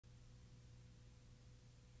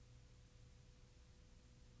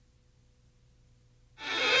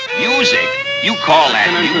music, you call that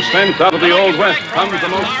And in music. suspense out of the Old West comes the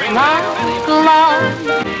most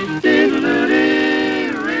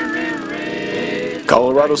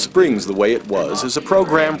Colorado Springs the Way It Was is a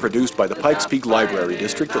program produced by the Pikes Peak Library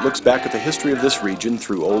District that looks back at the history of this region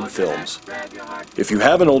through old films. If you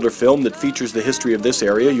have an older film that features the history of this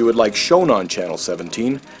area you would like shown on Channel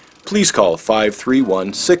 17, please call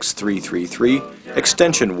 531-6333,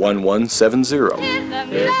 extension 1170. Isn't that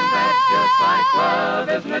just like love?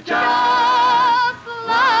 Isn't it just like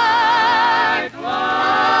love?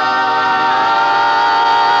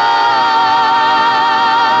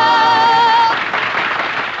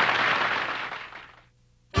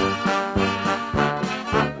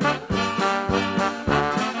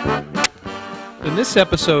 In this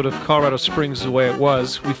episode of Colorado Springs the Way It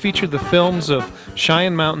Was, we featured the films of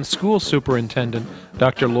Cheyenne Mountain School Superintendent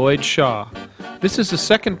Dr. Lloyd Shaw. This is the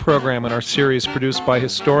second program in our series produced by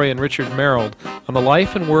historian Richard Marold on the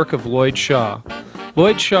life and work of Lloyd Shaw.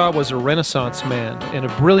 Lloyd Shaw was a Renaissance man and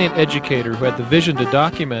a brilliant educator who had the vision to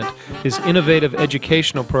document his innovative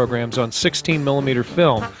educational programs on 16mm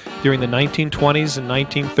film during the 1920s and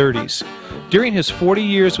 1930s. During his 40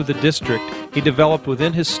 years with the district, he developed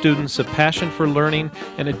within his students a passion for learning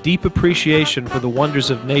and a deep appreciation for the wonders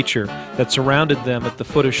of nature that surrounded them at the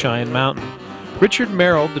foot of Cheyenne Mountain. Richard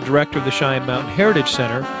Marold, the director of the Cheyenne Mountain Heritage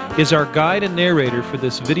Center, is our guide and narrator for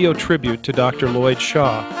this video tribute to Dr. Lloyd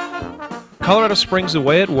Shaw. Colorado Springs the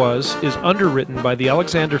Way It Was is underwritten by the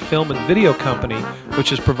Alexander Film and Video Company, which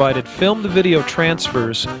has provided film-to-video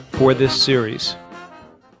transfers for this series.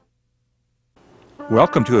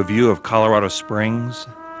 Welcome to a view of Colorado Springs,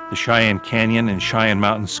 the Cheyenne Canyon and Cheyenne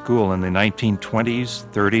Mountain School in the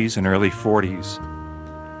 1920s, 30s, and early 40s.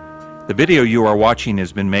 The video you are watching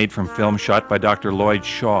has been made from film shot by Dr. Lloyd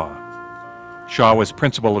Shaw. Shaw was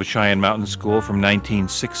principal of Cheyenne Mountain School from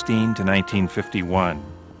 1916 to 1951.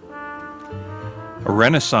 A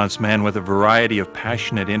Renaissance man with a variety of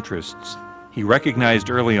passionate interests, he recognized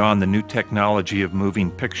early on the new technology of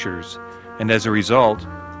moving pictures, and as a result,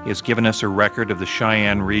 he has given us a record of the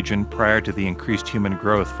Cheyenne region prior to the increased human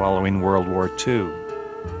growth following World War II.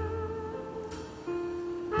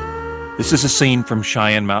 This is a scene from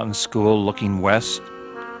Cheyenne Mountain School looking west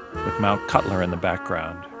with Mount Cutler in the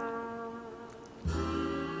background.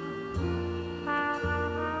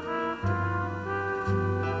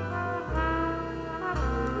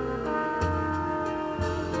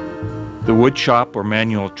 The wood shop or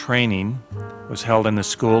manual training was held in the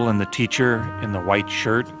school, and the teacher in the white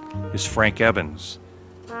shirt is Frank Evans.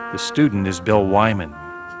 The student is Bill Wyman.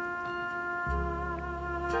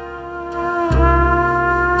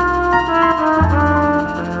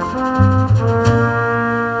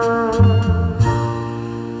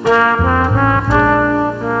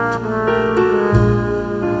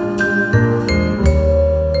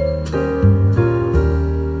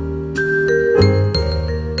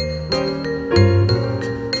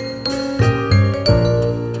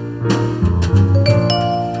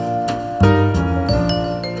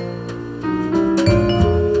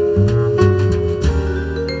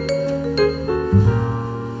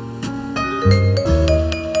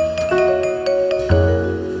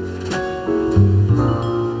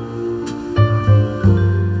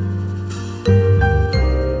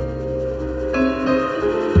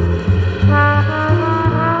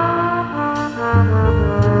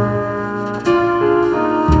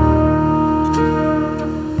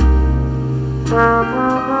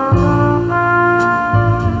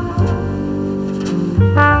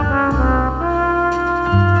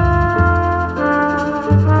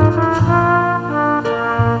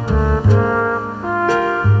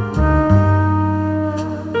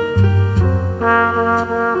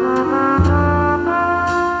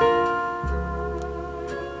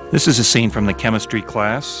 This is a scene from the chemistry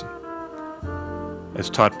class, as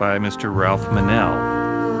taught by Mr. Ralph Manell.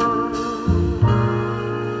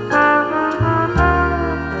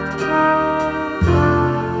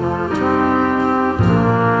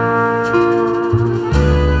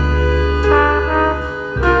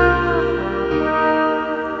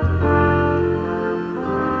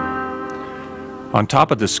 On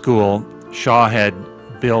top of the school, Shaw had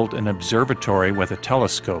built an observatory with a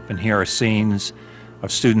telescope, and here are scenes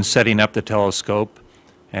of students setting up the telescope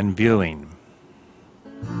and viewing.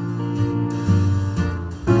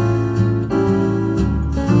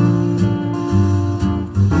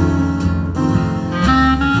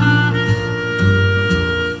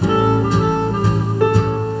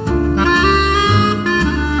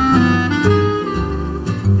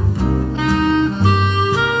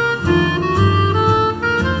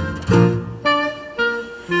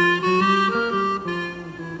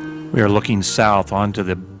 We are looking south onto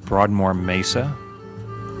the Broadmoor Mesa.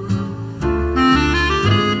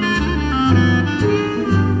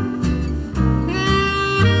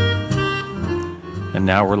 And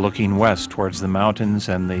now we're looking west towards the mountains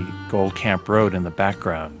and the Gold Camp Road in the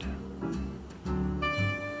background.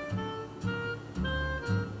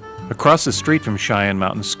 Across the street from Cheyenne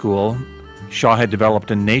Mountain School, Shaw had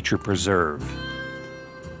developed a nature preserve.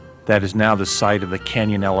 That is now the site of the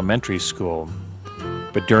Canyon Elementary School.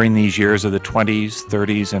 But during these years of the 20s,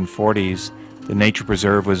 30s, and 40s, the nature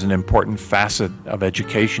preserve was an important facet of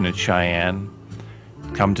education at Cheyenne.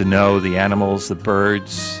 Come to know the animals, the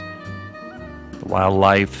birds, the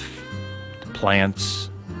wildlife, the plants,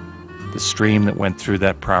 the stream that went through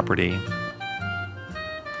that property.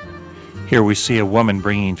 Here we see a woman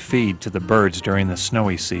bringing feed to the birds during the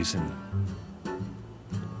snowy season.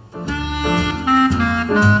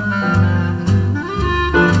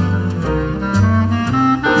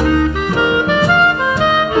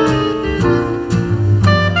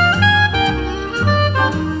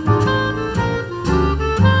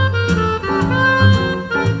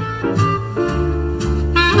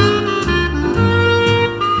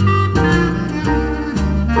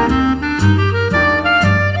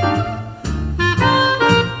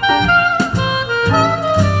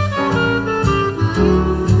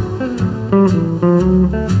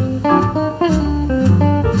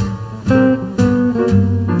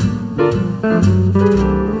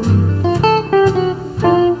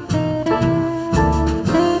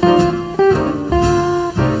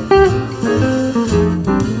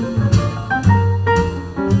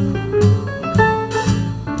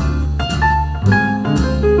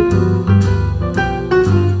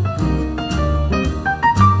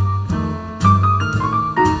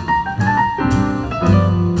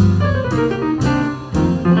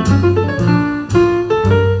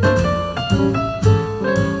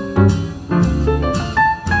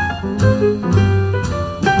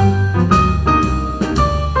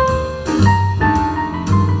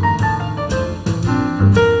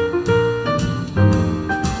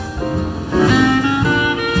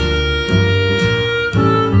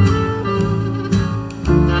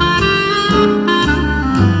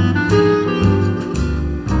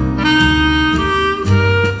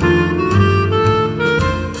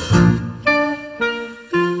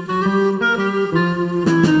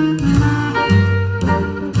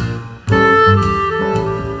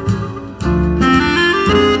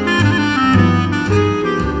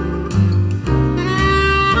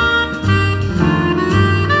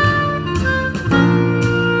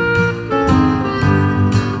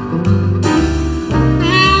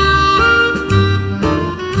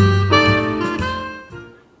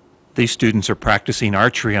 These students are practicing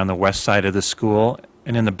archery on the west side of the school,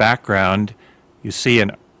 and in the background you see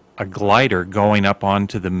a glider going up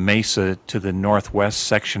onto the mesa to the northwest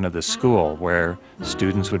section of the school where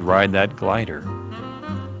students would ride that glider.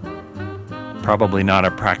 Probably not a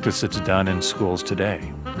practice that's done in schools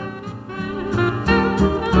today.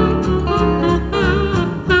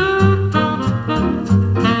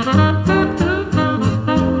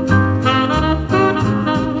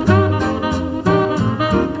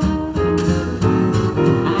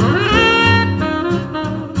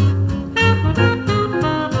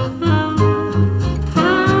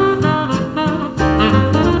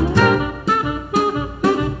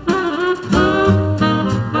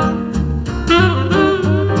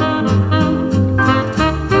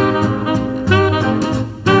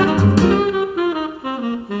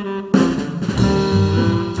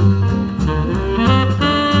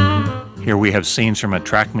 Here we have scenes from a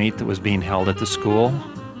track meet that was being held at the school.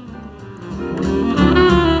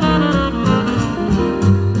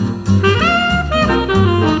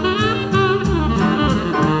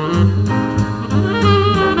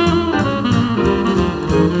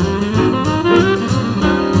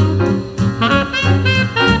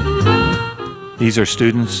 These are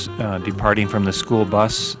students departing from the school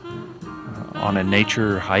bus on a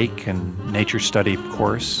nature hike and nature study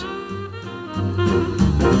course.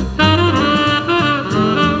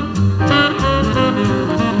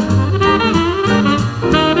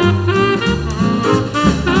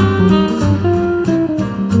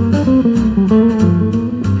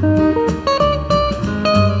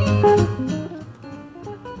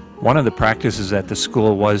 One of the practices at the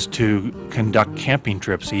school was to conduct camping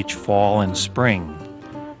trips each fall and spring.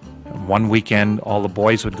 One weekend, all the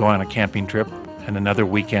boys would go on a camping trip, and another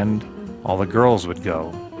weekend, all the girls would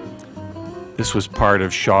go. This was part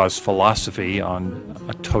of Shaw's philosophy on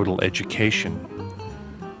a total education.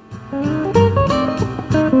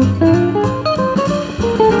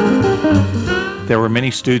 There were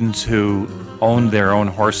many students who owned their own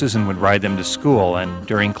horses and would ride them to school, and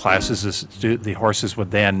during classes the horses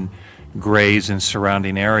would then graze in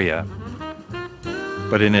surrounding area.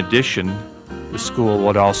 But in addition, the school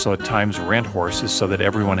would also at times rent horses so that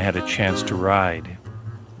everyone had a chance to ride.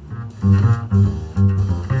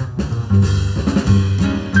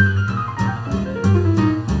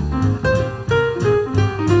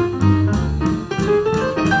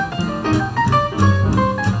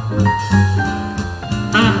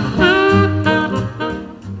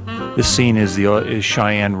 This scene is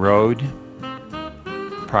Cheyenne Road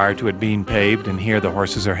prior to it being paved, and here the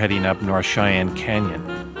horses are heading up North Cheyenne Canyon.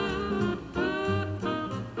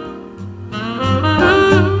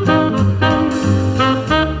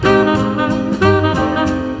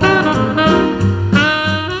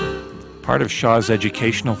 Part of Shaw's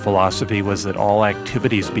educational philosophy was that all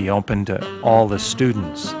activities be open to all the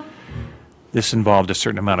students. This involved a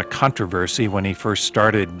certain amount of controversy when he first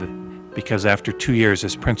started, because after 2 years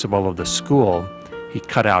as principal of the school, he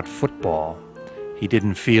cut out football. He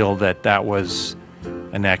didn't feel that that was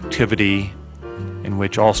an activity in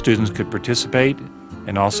which all students could participate,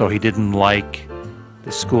 and also he didn't like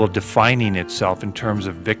the school defining itself in terms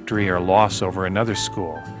of victory or loss over another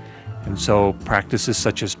school. And so practices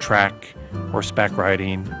such as track, horseback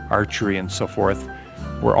riding, archery, and so forth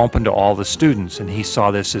were open to all the students, and he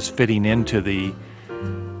saw this as fitting into the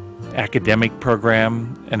academic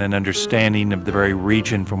program and an understanding of the very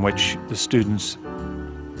region from which the students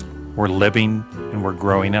were living and were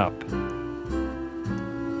growing up.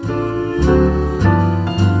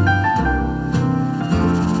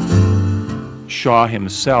 Shaw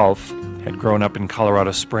himself had grown up in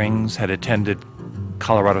Colorado Springs, had attended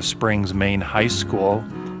Colorado Springs Main High School,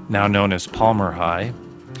 now known as Palmer High.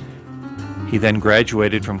 He then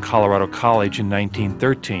graduated from Colorado College in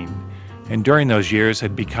 1913, and during those years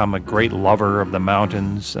had become a great lover of the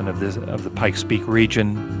mountains and of the Pikes Peak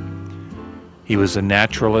region. He was a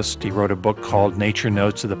naturalist. He wrote a book called Nature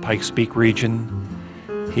Notes of the Pikes Peak region.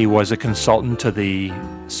 He was a consultant to the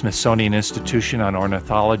Smithsonian Institution on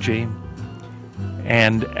Ornithology.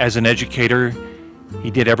 And as an educator,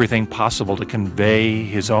 he did everything possible to convey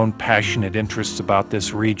his own passionate interests about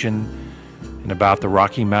this region and about the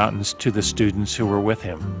Rocky Mountains to the students who were with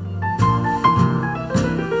him.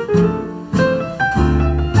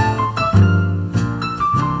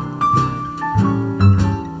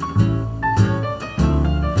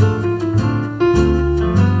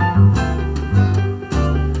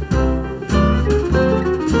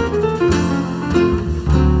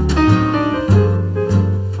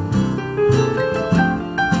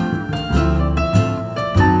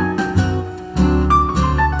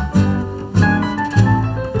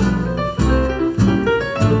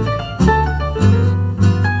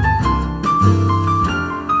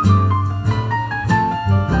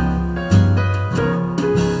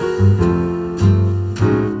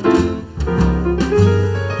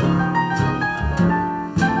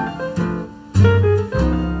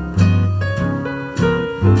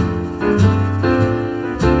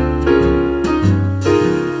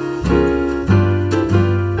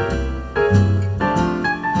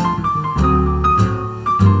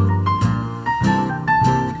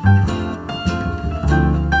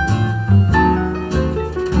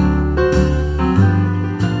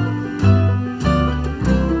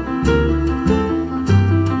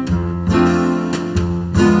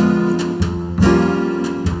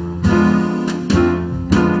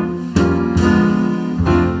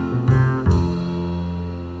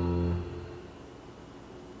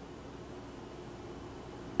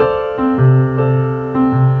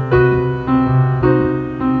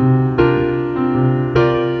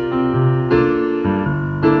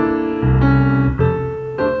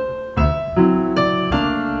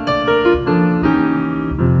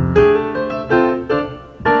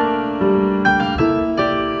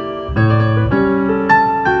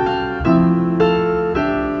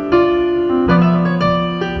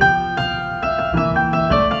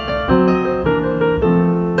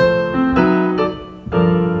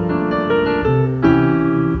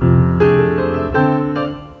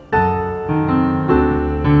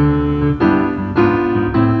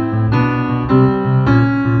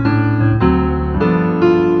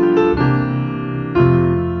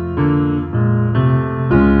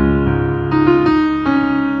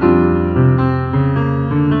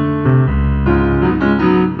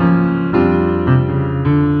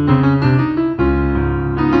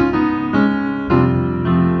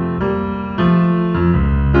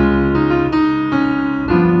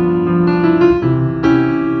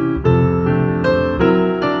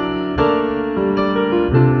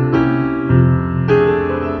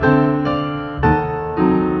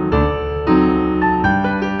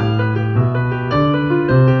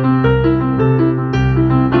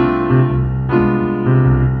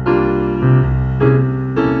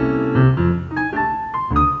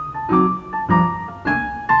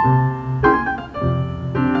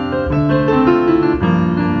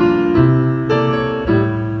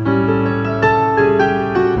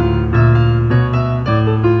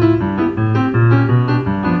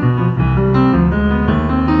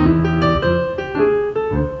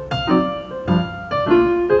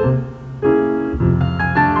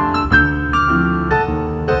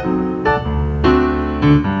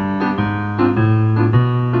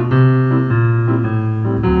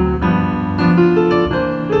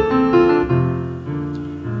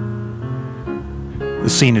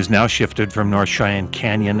 scene is now shifted from North Cheyenne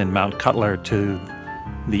Canyon and Mount Cutler to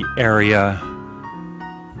the area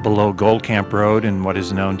below Gold Camp Road and what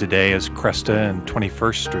is known today as Cresta and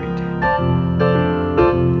 21st Street.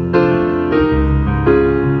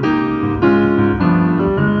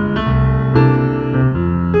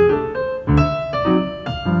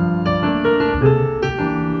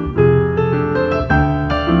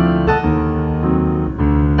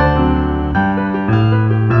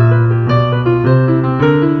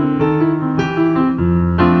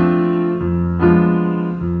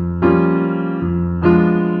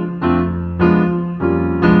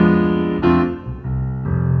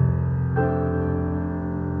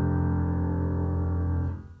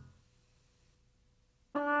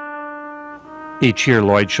 Each year,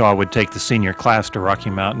 Lloyd Shaw would take the senior class to Rocky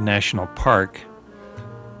Mountain National Park.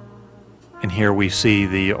 And here we see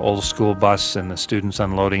the old school bus and the students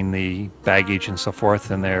unloading the baggage and so forth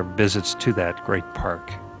and their visits to that great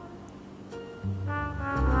park.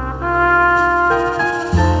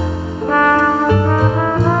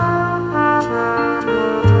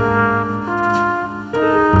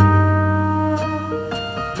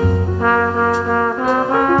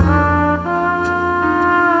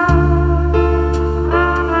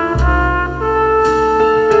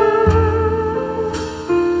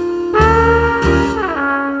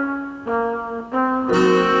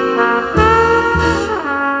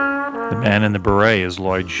 The man in the beret is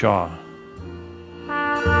Lloyd Shaw.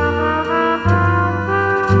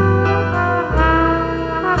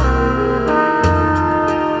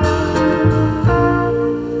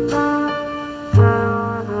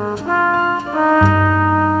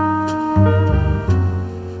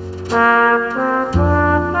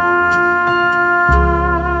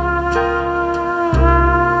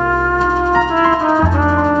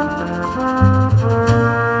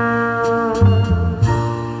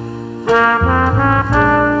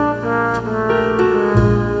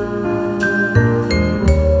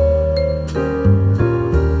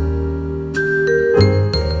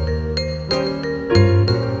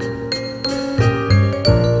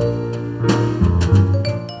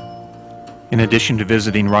 In addition to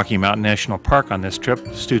visiting Rocky Mountain National Park on this trip,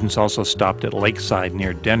 students also stopped at Lakeside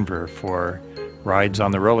near Denver for rides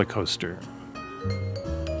on the roller coaster.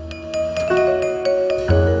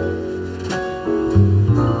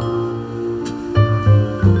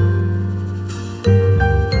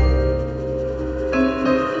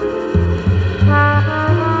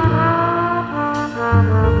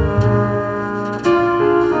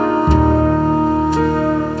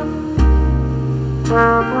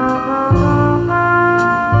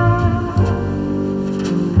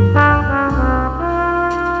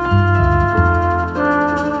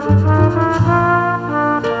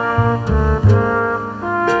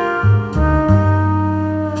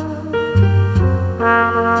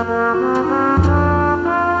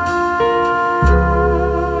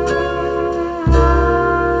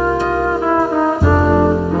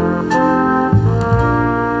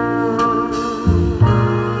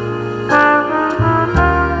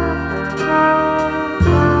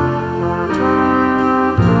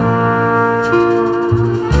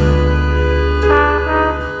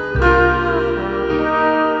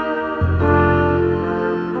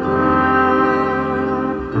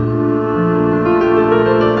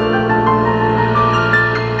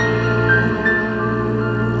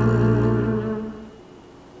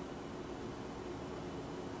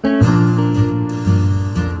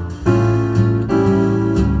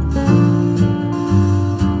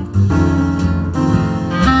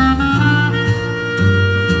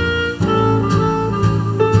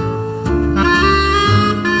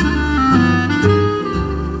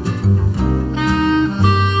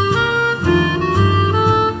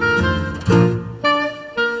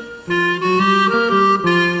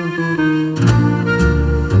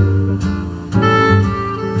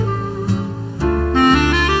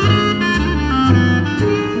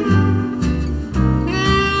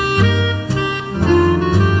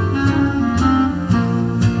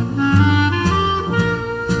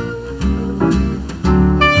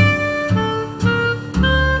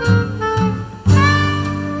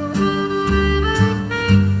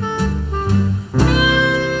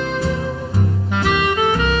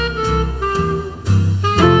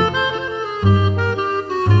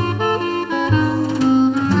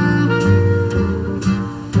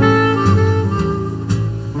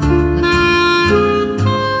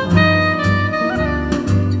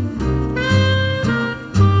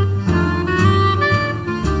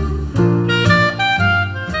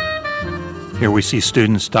 Here we see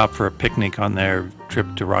students stop for a picnic on their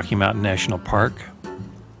trip to Rocky Mountain National Park.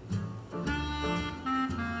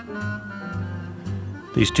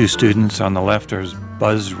 These two students on the left are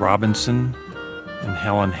Buzz Robinson and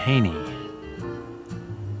Helen Haney.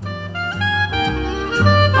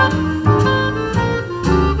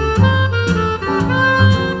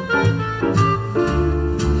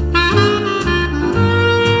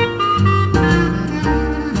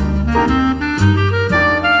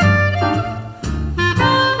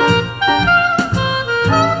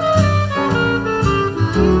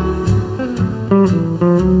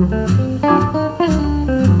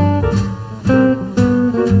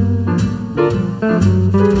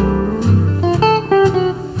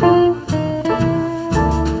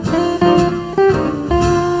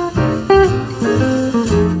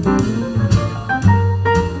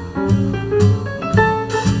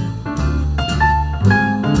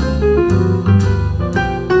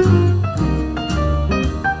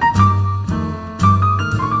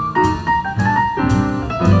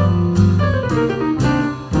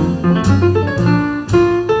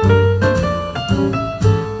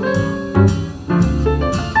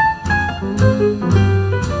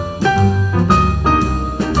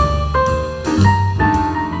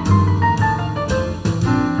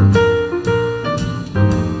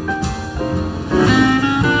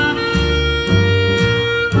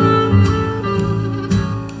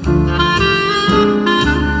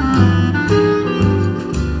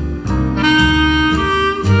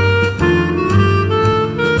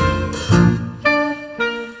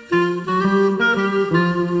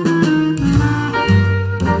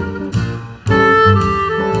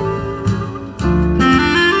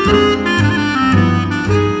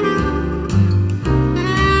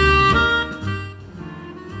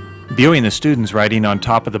 Viewing the students riding on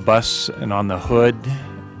top of the bus and on the hood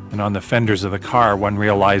and on the fenders of the car, one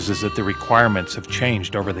realizes that the requirements have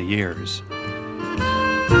changed over the years.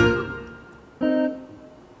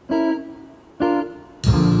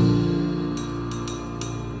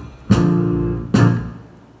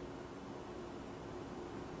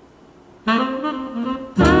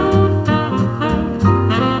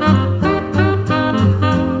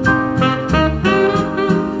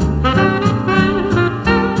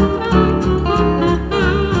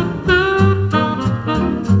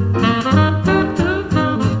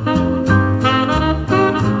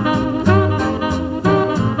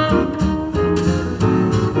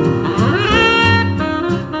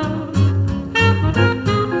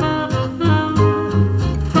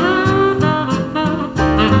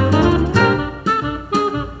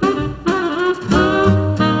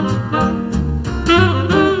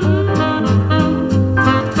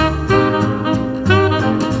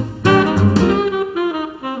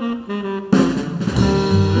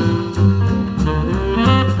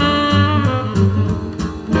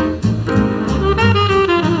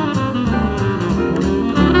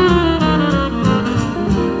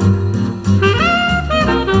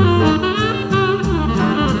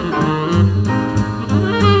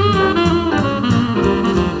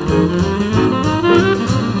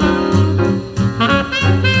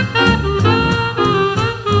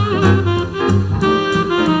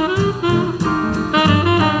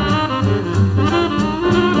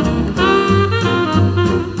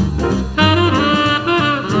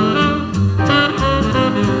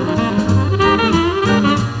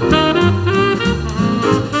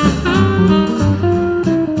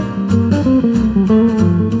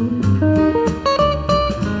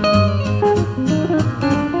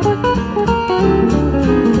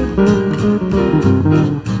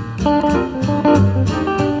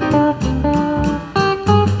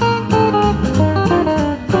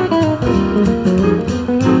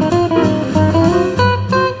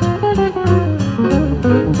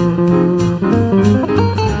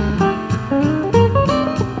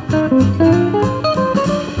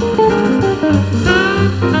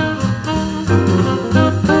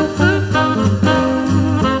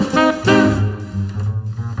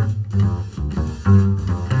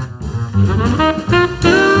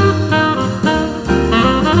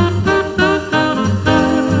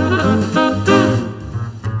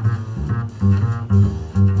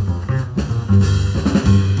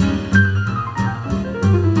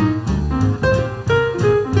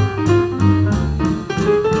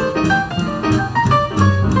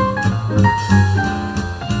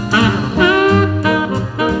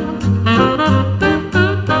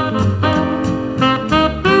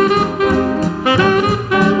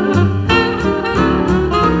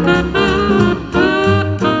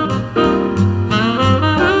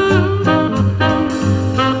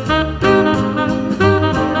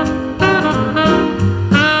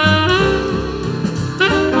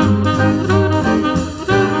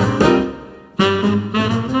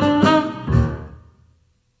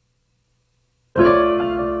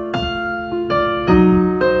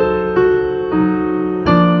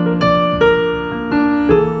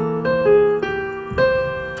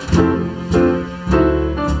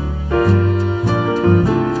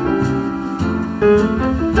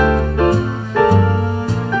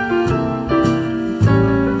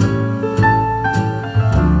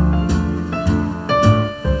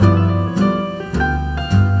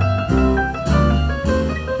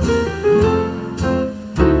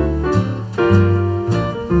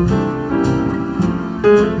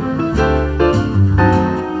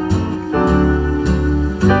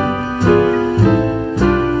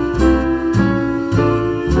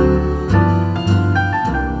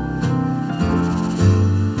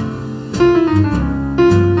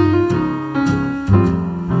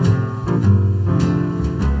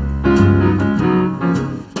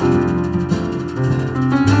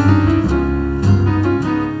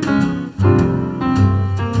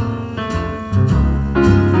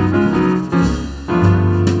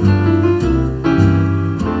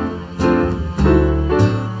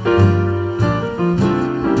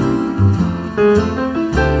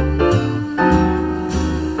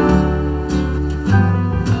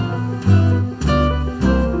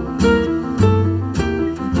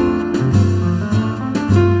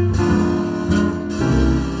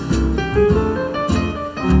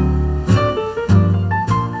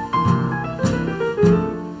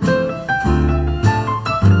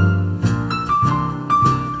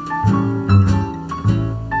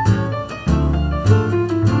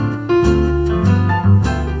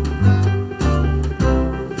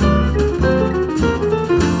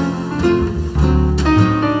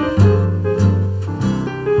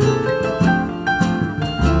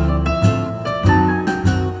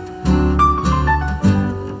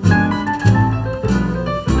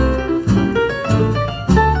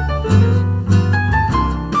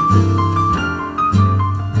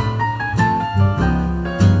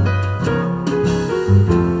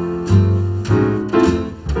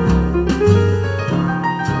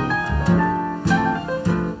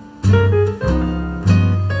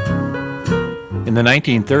 the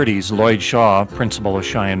 1930s, Lloyd Shaw, principal of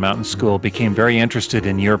Cheyenne Mountain School, became very interested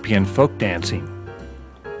in European folk dancing.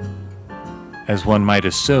 As one might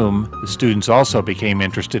assume, the students also became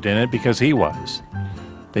interested in it because he was.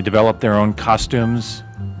 They developed their own costumes,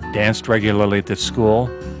 danced regularly at the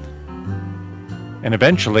school, and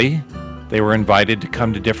eventually they were invited to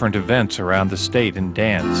come to different events around the state and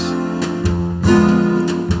dance.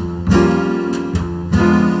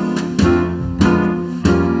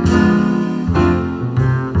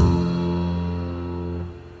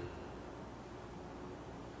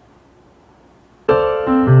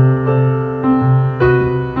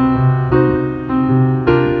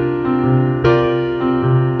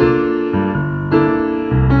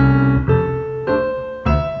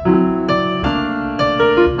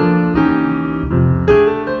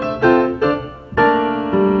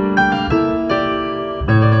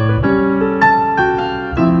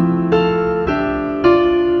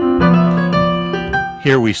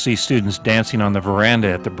 Here we see students dancing on the veranda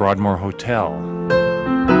at the Broadmoor Hotel.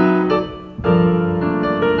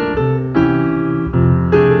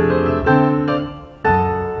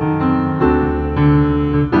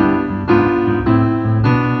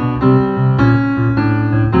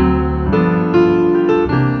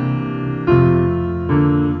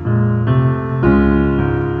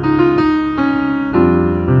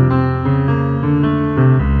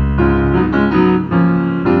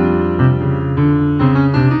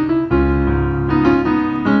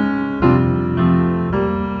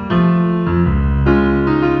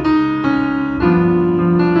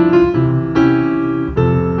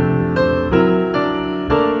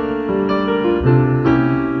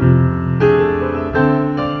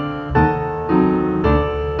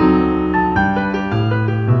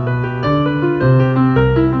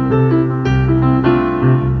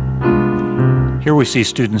 Here we see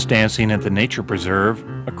students dancing at the Nature Preserve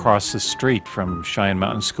across the street from Cheyenne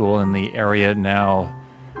Mountain School in the area now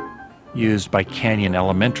used by Canyon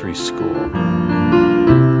Elementary School.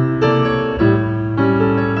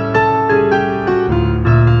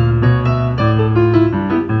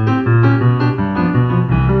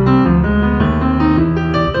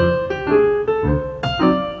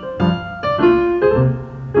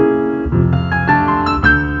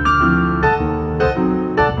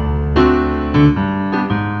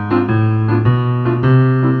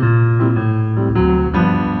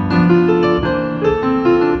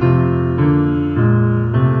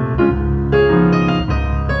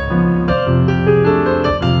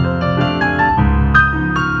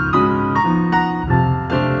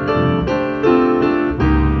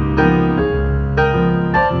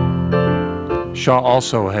 Shaw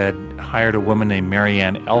also had hired a woman named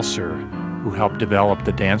Marianne Elser, who helped develop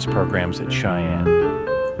the dance programs at Cheyenne.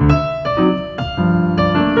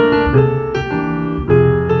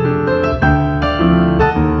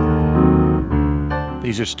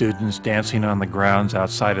 These are students dancing on the grounds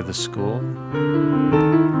outside of the school.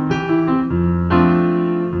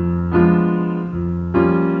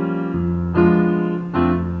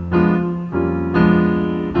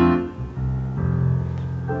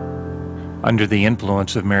 Under the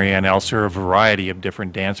influence of Marianne Elser, a variety of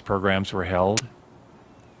different dance programs were held.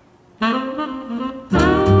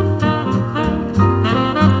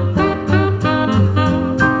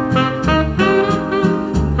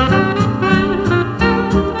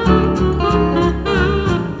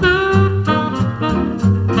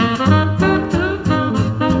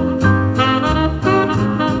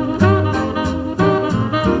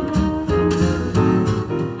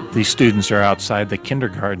 These students are outside the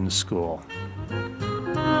kindergarten school.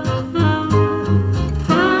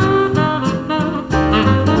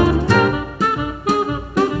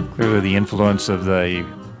 Clearly the influence of the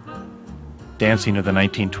dancing of the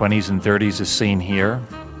 1920s and 30s is seen here.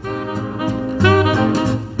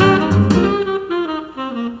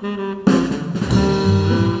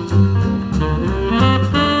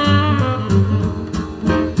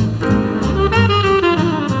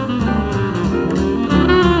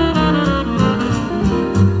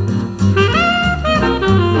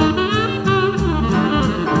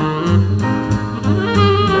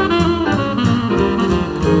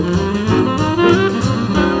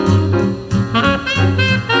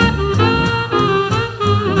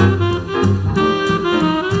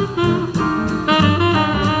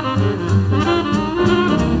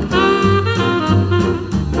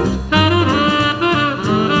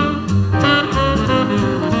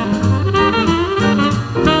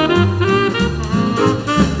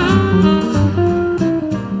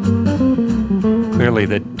 Clearly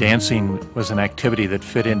that dancing was an activity that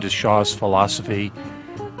fit into Shaw's philosophy,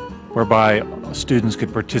 whereby students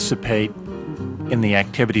could participate in the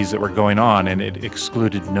activities that were going on, and it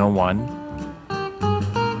excluded no one.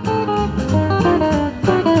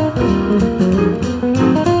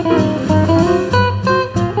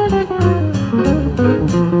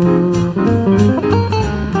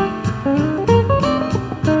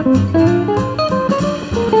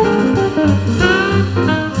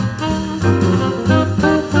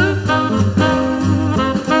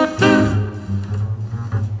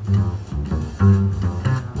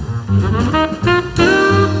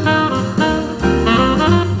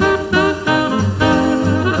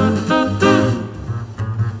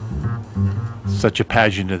 Such a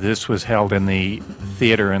pageant as this was held in the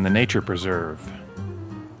theater in the Nature Preserve.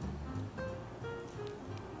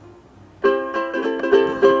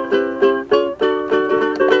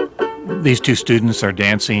 These two students are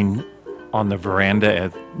dancing on the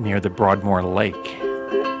veranda near the Broadmoor Lake.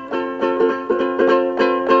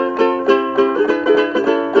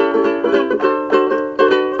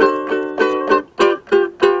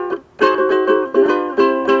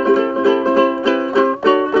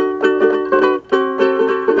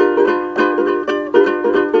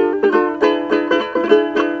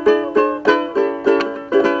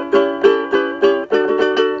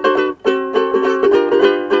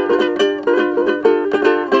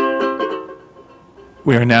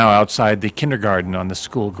 We are now outside the kindergarten on the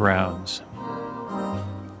school grounds.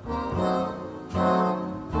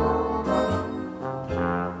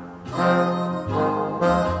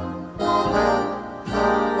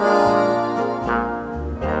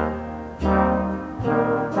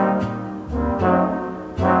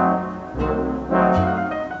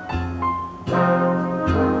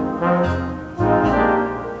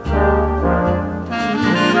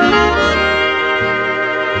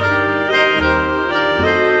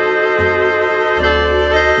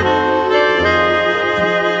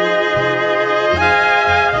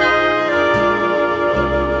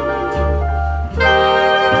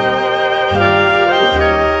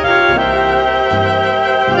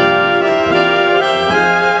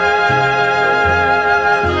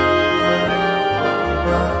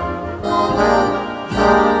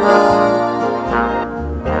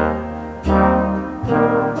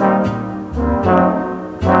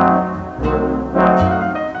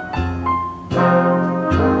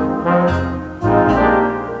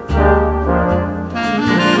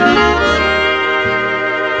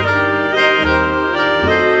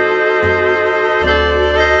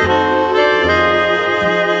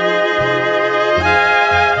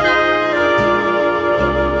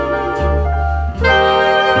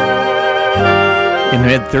 In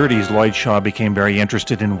the mid-30s, Lloyd Shaw became very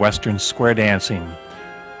interested in Western square dancing.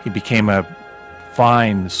 He became a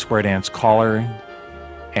fine square dance caller,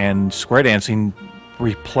 and square dancing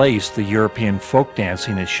replaced the European folk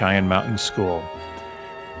dancing at Cheyenne Mountain School.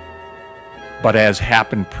 But as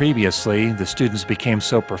happened previously, the students became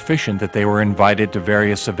so proficient that they were invited to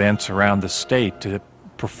various events around the state to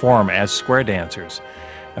perform as square dancers.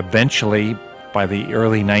 Eventually, by the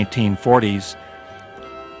early 1940s,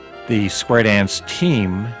 the square dance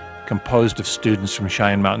team, composed of students from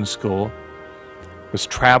Cheyenne Mountain School, was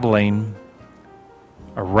traveling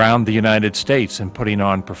around the United States and putting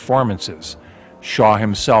on performances. Shaw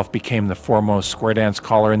himself became the foremost square dance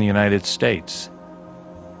caller in the United States.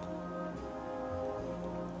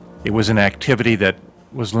 It was an activity that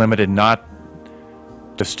was limited not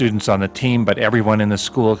to students on the team, but everyone in the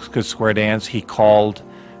school could square dance. He called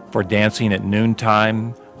for dancing at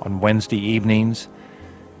noontime on Wednesday evenings.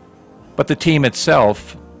 But the team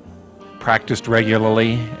itself practiced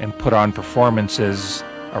regularly and put on performances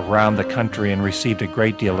around the country and received a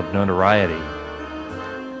great deal of notoriety.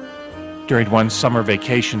 During one summer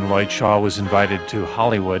vacation, Lloyd Shaw was invited to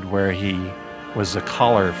Hollywood, where he was a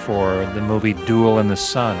caller for the movie Duel in the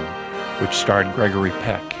Sun, which starred Gregory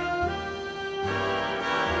Peck.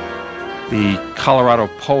 The Colorado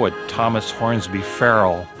poet Thomas Hornsby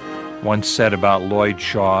Farrell once said about Lloyd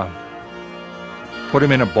Shaw, "Put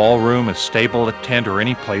him in a ballroom, a stable, a tent, or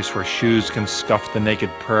any place where shoes can scuff the naked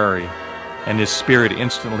prairie, and his spirit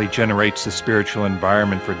instantly generates the spiritual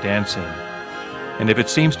environment for dancing. And if it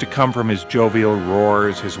seems to come from his jovial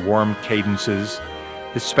roars, his warm cadences,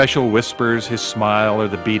 his special whispers, his smile, or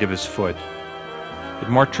the beat of his foot, it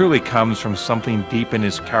more truly comes from something deep in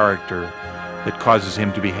his character that causes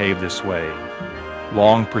him to behave this way.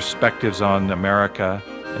 Long perspectives on America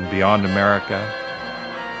and beyond America,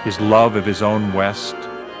 his love of his own West,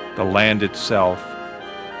 the land itself,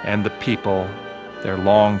 and the people, their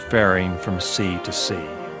long faring from sea to sea."